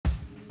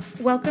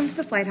Welcome to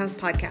the Flight House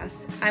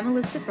Podcast. I'm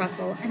Elizabeth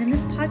Russell, and in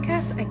this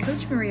podcast, I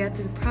coach Maria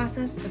through the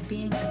process of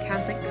being a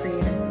Catholic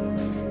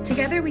creator.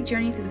 Together, we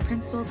journey through the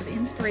principles of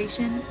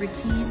inspiration,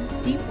 routine,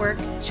 deep work,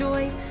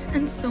 joy,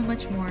 and so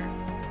much more.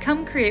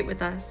 Come create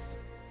with us.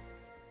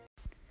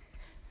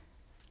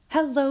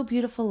 Hello,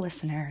 beautiful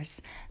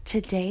listeners.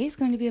 Today is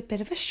going to be a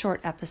bit of a short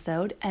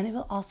episode, and it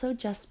will also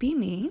just be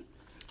me.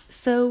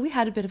 So we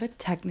had a bit of a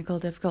technical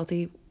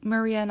difficulty.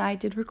 Maria and I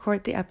did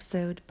record the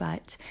episode,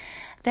 but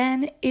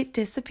then it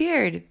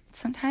disappeared.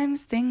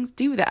 Sometimes things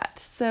do that.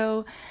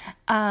 So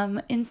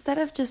instead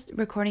of just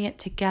recording it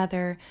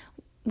together,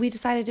 we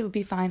decided it would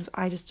be fine if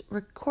I just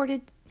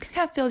recorded,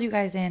 kind of filled you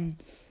guys in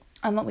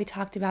on what we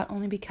talked about,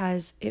 only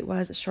because it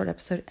was a short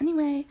episode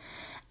anyway.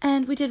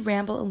 And we did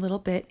ramble a little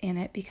bit in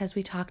it because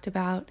we talked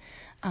about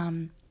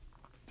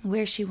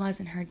where she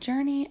was in her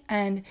journey.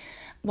 And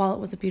while it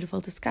was a beautiful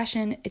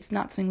discussion, it's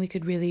not something we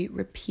could really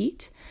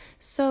repeat.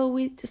 So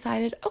we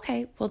decided,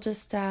 okay, we'll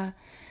just, I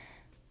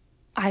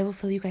will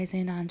fill you guys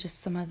in on just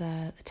some of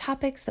the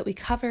topics that we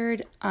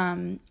covered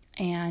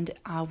and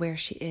where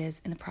she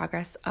is in the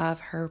progress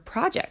of her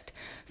project.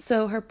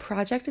 So her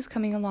project is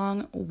coming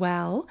along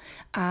well.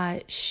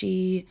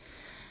 She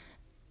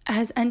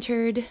has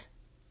entered,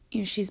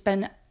 she's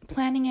been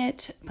planning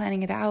it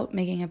out,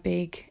 making a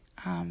big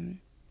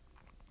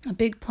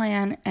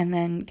plan, and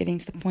then getting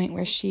to the point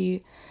where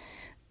she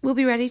will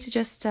be ready to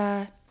just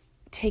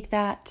take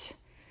that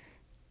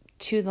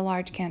to the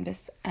large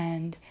canvas.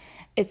 And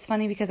it's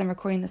funny because I'm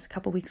recording this a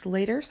couple weeks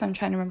later, so I'm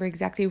trying to remember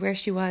exactly where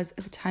she was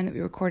at the time that we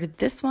recorded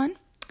this one,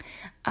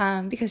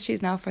 because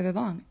she's now further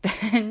along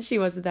than she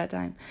was at that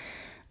time.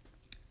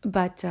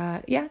 But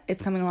yeah,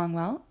 it's coming along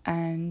well,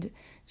 and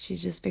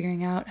she's just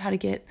figuring out how to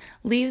get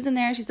leaves in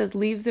there. She says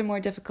leaves are more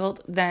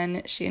difficult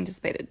than she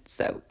anticipated,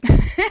 so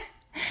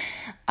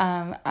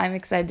I'm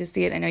excited to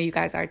see it. I know you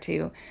guys are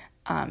too.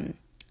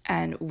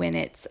 And when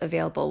it's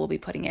available, we'll be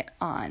putting it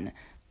on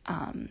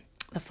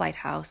the Flight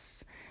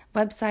House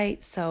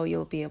website, so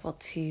you'll be able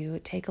to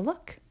take a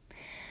look.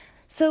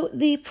 So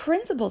the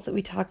principles that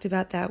we talked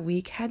about that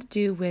week had to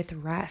do with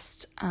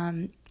rest.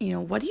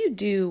 What do you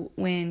do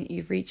when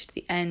you've reached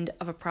the end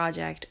of a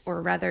project,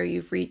 or rather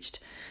you've reached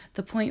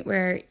the point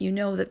where you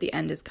know that the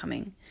end is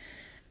coming?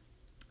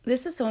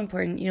 This is so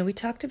important. We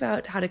talked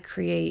about how to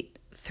create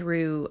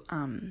through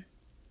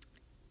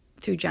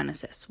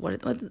Genesis.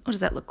 What does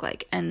that look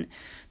like? And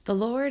the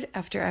Lord,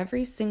 after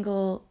every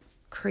single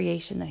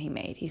creation that he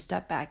made, he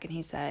stepped back and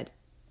he said,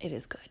 "It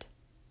is good."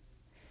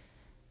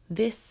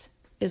 This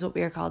is what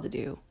we are called to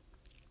do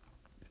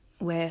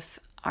with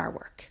our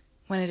work.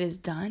 When it is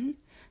done,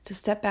 to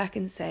step back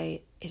and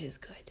say, "It is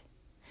good."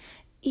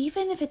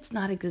 Even if it's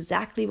not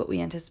exactly what we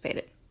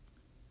anticipated.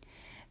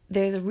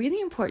 There's a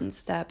really important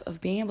step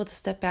of being able to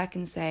step back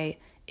and say,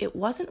 "It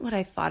wasn't what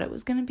I thought it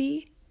was going to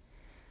be.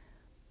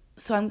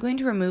 So I'm going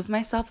to remove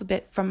myself a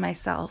bit from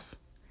myself,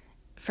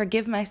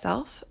 forgive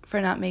myself for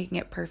not making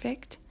it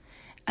perfect,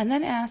 and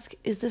then ask,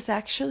 is this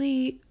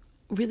actually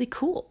really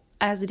cool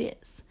as it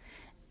is?"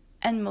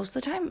 And most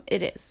of the time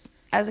it is.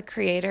 As a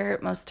creator,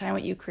 most of the time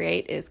what you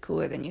create is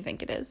cooler than you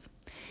think it is,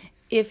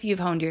 if you've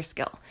honed your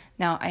skill.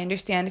 Now, I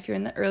understand if you're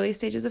in the early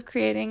stages of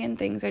creating and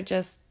things are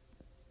just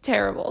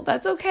terrible.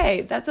 That's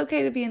okay. That's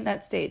okay to be in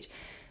that stage.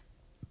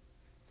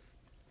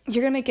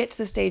 You're going to get to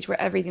the stage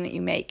where everything that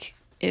you make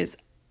is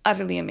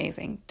utterly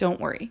amazing.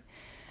 Don't worry.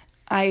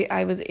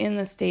 I was in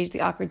the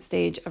awkward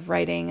stage of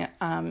writing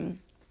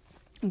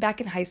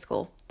back in high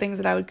school. Things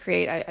that I would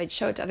create, I'd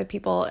show it to other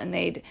people, and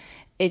it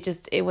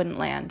wouldn't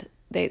land.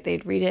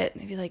 They'd read it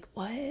and they'd be like,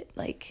 "What?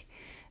 Like,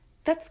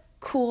 that's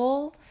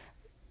cool,"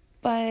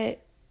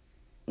 but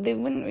they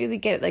wouldn't really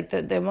get it. Like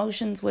the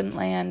emotions wouldn't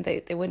land.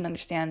 They wouldn't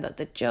understand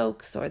the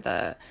jokes or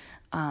the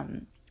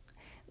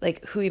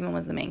like who even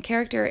was the main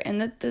character.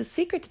 And the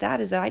secret to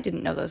that is that I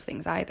didn't know those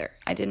things either.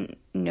 I didn't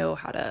know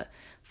how to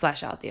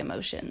flesh out the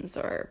emotions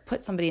or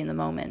put somebody in the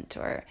moment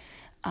or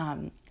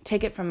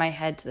take it from my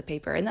head to the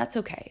paper. And that's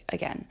okay.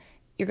 Again,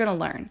 you're going to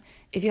learn.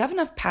 If you have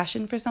enough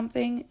passion for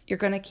something, you're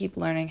going to keep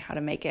learning how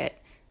to make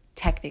it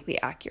technically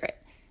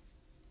accurate,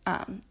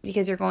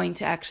 because you're going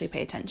to actually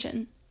pay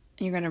attention.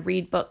 And you're going to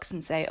read books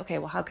and say, okay,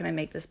 well, how can I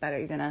make this better?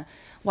 You're going to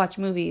watch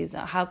movies.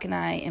 How can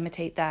I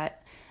imitate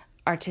that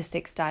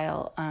artistic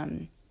style?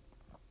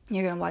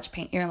 You're going to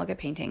you're going to look at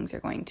paintings.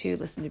 You're going to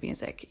listen to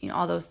music,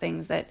 all those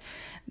things that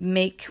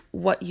make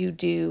what you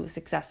do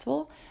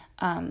successful,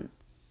 and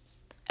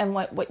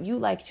what you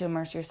like to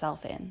immerse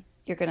yourself in.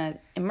 You're going to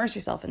immerse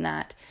yourself in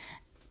that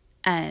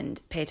and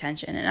pay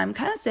attention. And I'm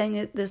kind of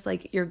saying this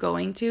like you're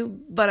going to,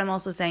 but I'm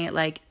also saying it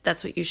like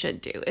that's what you should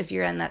do. If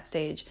you're in that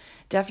stage,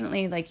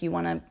 definitely like you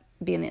want to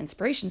be in the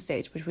inspiration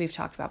stage, which we've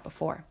talked about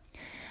before.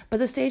 But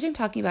the stage I'm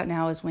talking about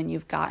now is when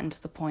you've gotten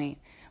to the point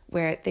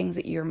where things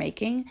that you're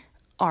making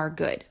are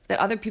good, that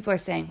other people are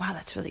saying, "Wow,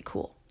 that's really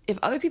cool." If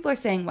other people are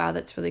saying, "Wow,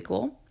 that's really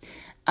cool,"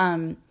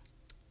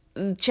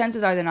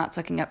 chances are they're not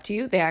sucking up to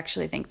you. They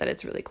actually think that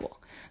it's really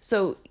cool.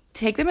 So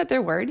take them at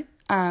their word,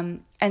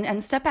 and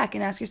step back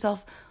and ask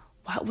yourself,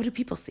 what do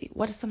people see?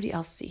 What does somebody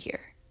else see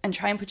here? And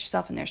try and put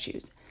yourself in their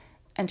shoes.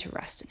 and to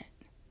rest in it.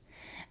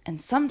 And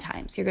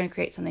sometimes you're going to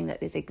create something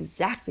that is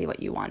exactly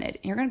what you wanted,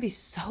 and you're going to be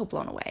so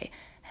blown away,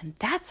 and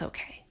that's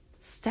okay.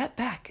 Step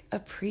back,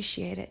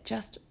 appreciate it,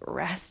 just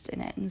rest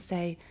in it and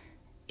say,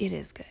 it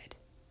is good.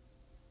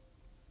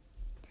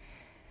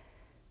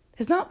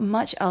 There's not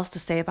much else to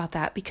say about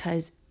that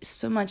because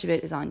so much of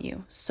it is on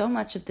you. So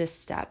much of this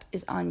step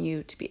is on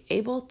you to be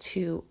able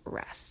to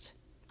rest.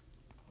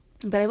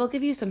 But I will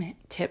give you some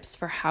tips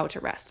for how to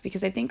rest,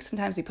 because I think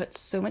sometimes we put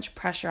so much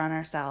pressure on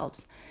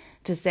ourselves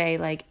to say,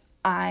 like,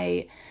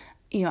 I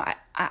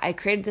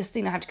created this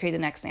thing, I have to create the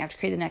next thing, I have to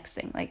create the next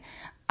thing. Like,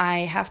 I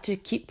have to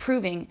keep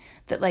proving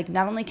that, like,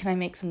 not only can I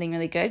make something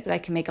really good, but I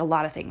can make a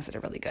lot of things that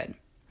are really good.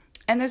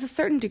 And there's a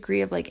certain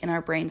degree of, like, in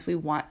our brains, we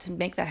want to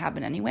make that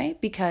happen anyway,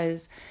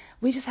 because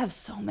we just have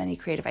so many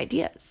creative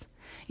ideas.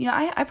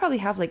 I probably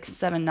have like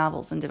 7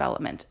 novels in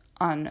development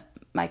on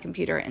my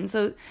computer. And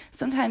so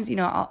sometimes,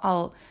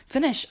 I'll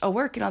finish a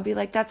work and I'll be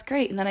like, that's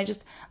great. And then I'm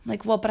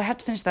like, well, but I have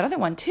to finish that other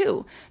one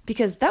too,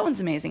 because that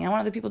one's amazing. I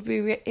want other people to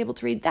be able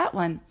to read that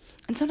one.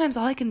 And sometimes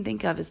all I can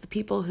think of is the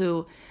people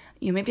who,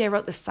 maybe I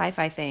wrote this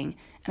sci-fi thing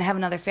and I have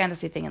another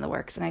fantasy thing in the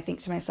works. And I think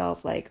to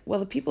myself, like, well,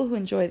 the people who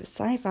enjoy the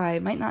sci-fi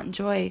might not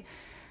enjoy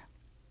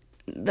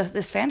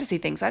this fantasy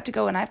thing. So I have to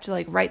go and I have to,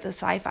 like, write the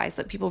sci-fi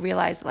so that people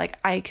realize that, like,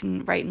 I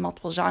can write in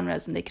multiple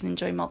genres and they can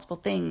enjoy multiple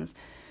things.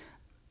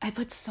 I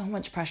put so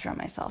much pressure on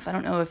myself. I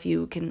don't know if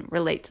you can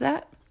relate to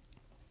that.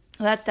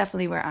 Well, that's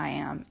definitely where I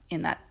am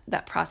in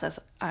that process,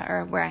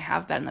 or where I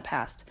have been in the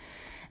past.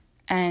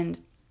 And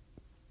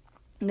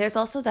there's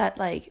also that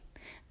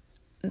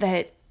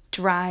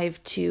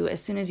drive to,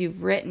 as soon as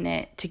you've written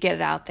it, to get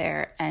it out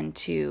there and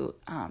to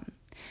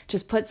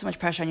just put so much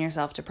pressure on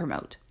yourself to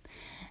promote.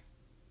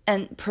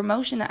 And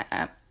promotion,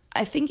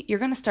 I think you're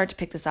going to start to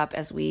pick this up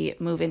as we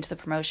move into the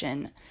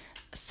promotion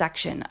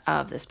section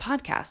of this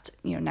podcast,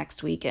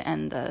 next week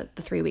and the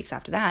 3 weeks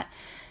after that.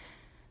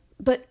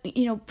 But,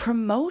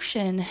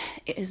 promotion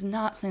is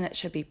not something that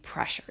should be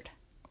pressured,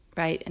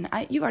 right? And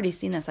you've already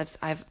seen this.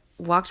 I've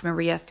walked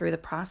Maria through the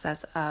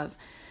process of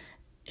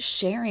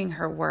sharing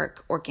her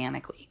work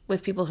organically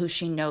with people who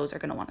she knows are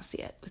going to want to see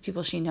it, with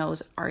people she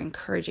knows are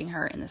encouraging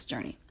her in this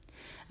journey.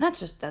 And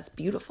that's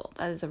beautiful.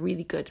 That is a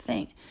really good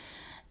thing.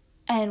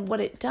 And what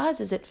it does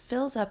is it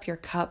fills up your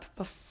cup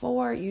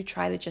before you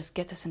try to just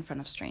get this in front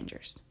of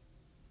strangers.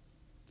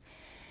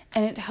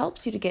 And it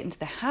helps you to get into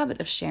the habit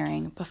of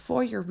sharing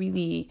before you're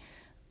really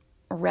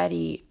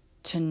ready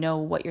to know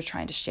what you're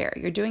trying to share.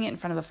 You're doing it in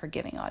front of a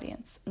forgiving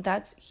audience.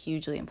 That's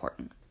hugely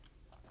important.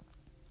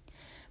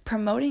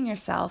 Promoting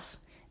yourself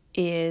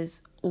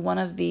is one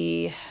of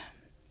the,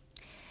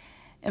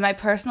 in my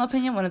personal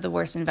opinion, one of the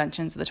worst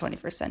inventions of the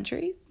 20th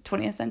century.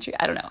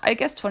 I don't know. I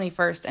guess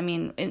 21st. I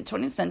mean, in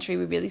 20th century,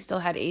 we really still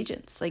had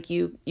agents. Like,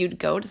 you'd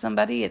go to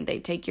somebody and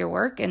they'd take your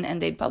work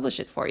and they'd publish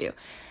it for you.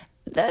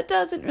 That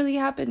doesn't really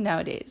happen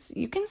nowadays.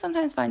 You can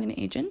sometimes find an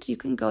agent. You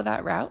can go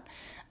that route.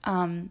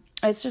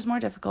 It's just more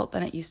difficult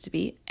than it used to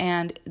be.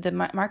 And the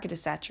market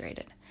is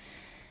saturated.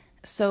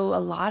 So a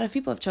lot of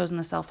people have chosen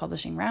the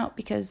self-publishing route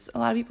because a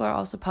lot of people are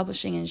also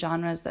publishing in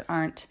genres that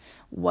aren't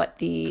what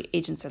the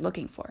agents are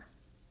looking for.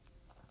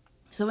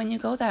 So when you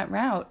go that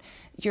route,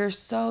 you're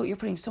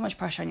putting so much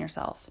pressure on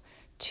yourself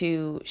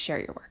to share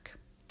your work,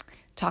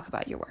 talk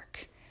about your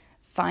work,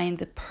 find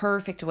the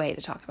perfect way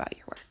to talk about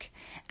your work.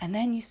 And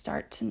then you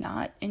start to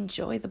not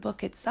enjoy the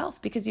book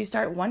itself because you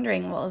start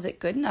wondering, well, is it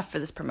good enough for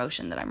this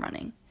promotion that I'm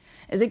running?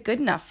 Is it good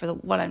enough for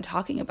what I'm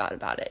talking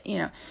about it?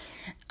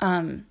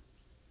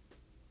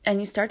 And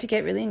you start to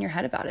get really in your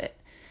head about it.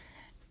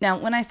 Now,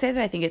 when I say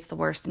that I think it's the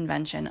worst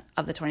invention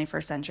of the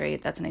 21st century,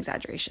 that's an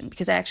exaggeration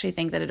because I actually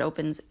think that it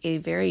opens a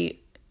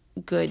very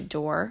good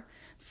door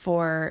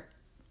for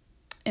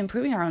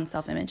improving our own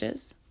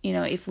self-images.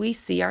 If we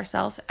see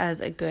ourselves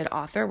as a good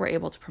author, we're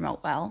able to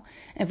promote well.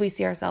 If we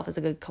see ourselves as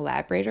a good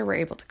collaborator, we're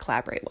able to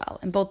collaborate well.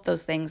 And both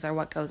those things are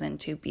what goes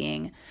into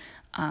being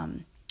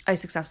a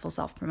successful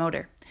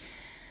self-promoter.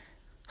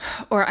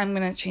 Or I'm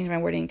going to change my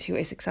wording to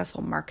a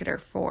successful marketer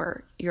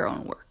for your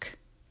own work.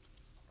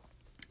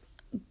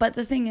 But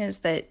the thing is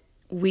that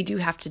we do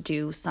have to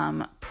do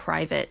some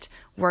private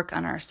work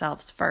on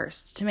ourselves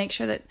first to make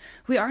sure that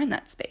we are in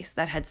that space,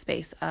 that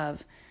headspace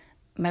of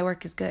my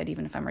work is good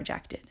even if I'm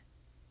rejected.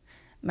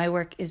 My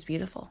work is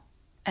beautiful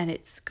and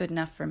it's good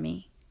enough for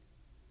me.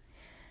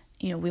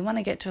 We want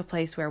to get to a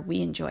place where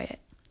we enjoy it,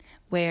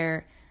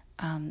 where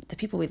the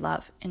people we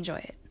love enjoy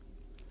it.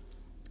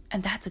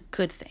 And that's a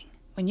good thing.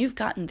 When you've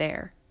gotten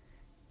there,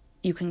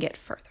 you can get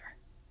further.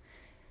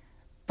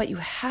 But you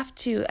have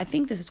to, I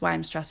think this is why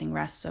I'm stressing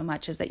rest so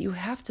much, is that you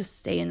have to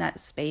stay in that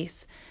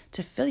space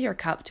to fill your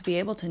cup to be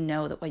able to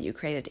know that what you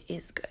created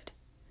is good.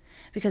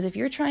 Because if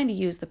you're trying to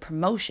use the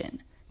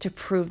promotion to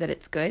prove that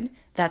it's good,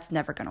 that's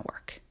never going to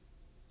work.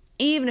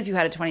 Even if you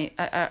had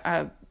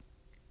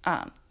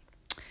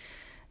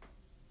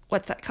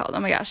what's that called? Oh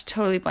my gosh,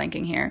 totally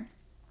blanking here.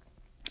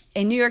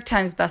 A New York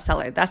Times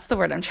bestseller. That's the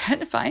word I'm trying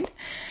to find.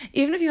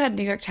 Even if you had a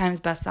New York Times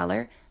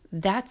bestseller,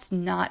 that's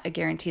not a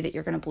guarantee that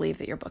you're going to believe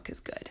that your book is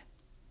good.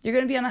 You're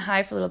going to be on a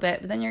high for a little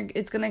bit, but then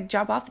it's going to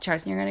drop off the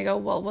charts and you're going to go,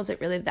 well, was it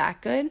really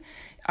that good?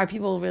 Are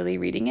people really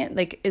reading it?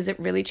 Like, is it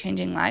really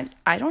changing lives?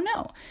 I don't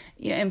know.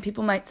 And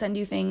people might send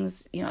you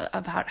things,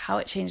 about how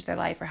it changed their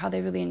life or how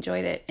they really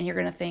enjoyed it. And you're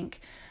going to think,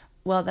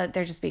 well, that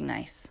they're just being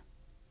nice.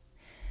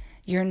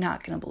 You're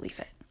not going to believe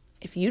it.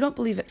 If you don't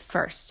believe it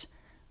first,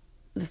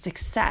 the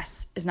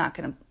success is not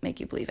going to make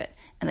you believe it.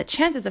 And the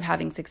chances of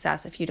having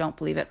success if you don't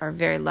believe it are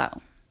very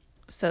low.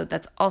 So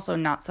that's also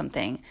not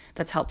something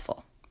that's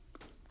helpful.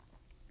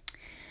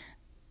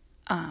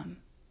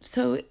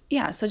 So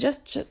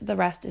just the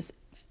rest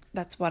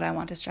that's what I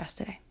want to stress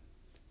today.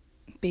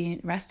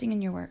 Resting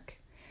in your work,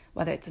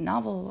 whether it's a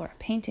novel or a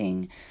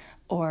painting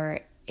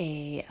or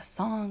a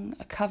song,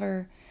 a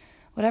cover,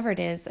 whatever it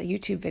is, a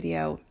YouTube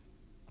video.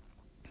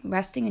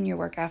 Resting in your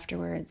work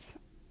afterwards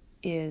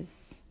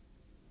is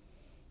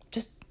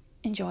just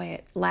enjoy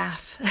it.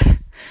 Laugh.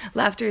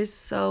 Laughter is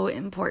so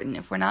important.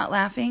 If we're not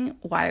laughing,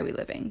 why are we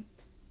living?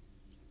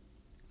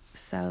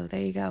 So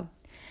there you go.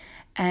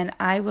 And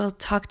I will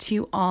talk to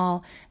you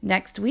all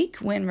next week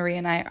when Maria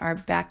and I are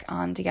back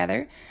on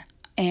together.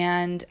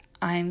 And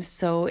I'm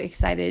so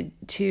excited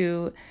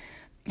to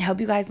help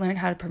you guys learn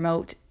how to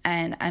promote.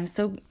 And I'm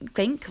so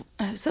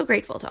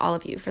grateful to all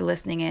of you for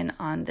listening in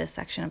on this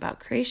section about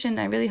creation.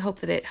 I really hope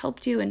that it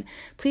helped you. And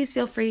please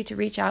feel free to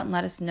reach out and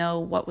let us know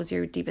what was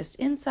your deepest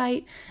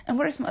insight and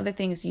what are some other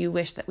things you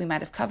wish that we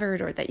might have covered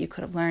or that you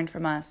could have learned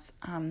from us.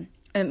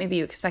 Maybe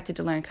you expected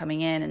to learn coming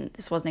in and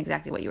this wasn't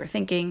exactly what you were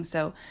thinking.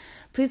 So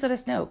please let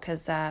us know,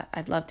 because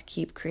I'd love to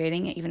keep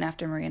creating it even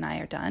after Maria and I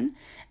are done.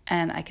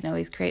 And I can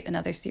always create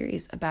another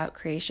series about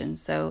creation.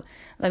 So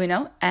let me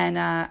know, and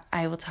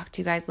I will talk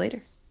to you guys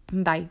later.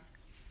 Bye.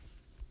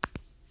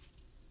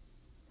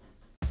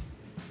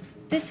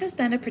 This has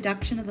been a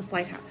production of The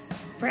Flight House.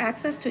 For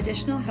access to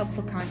additional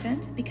helpful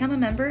content, become a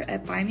member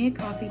at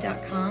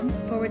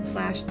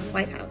buymeacoffee.com/The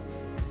Flight House.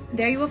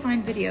 There you will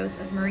find videos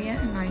of Maria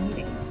and my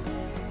meetings.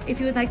 If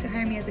you would like to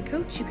hire me as a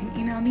coach, you can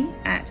email me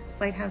at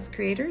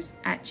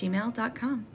flighthousecreators@gmail.com.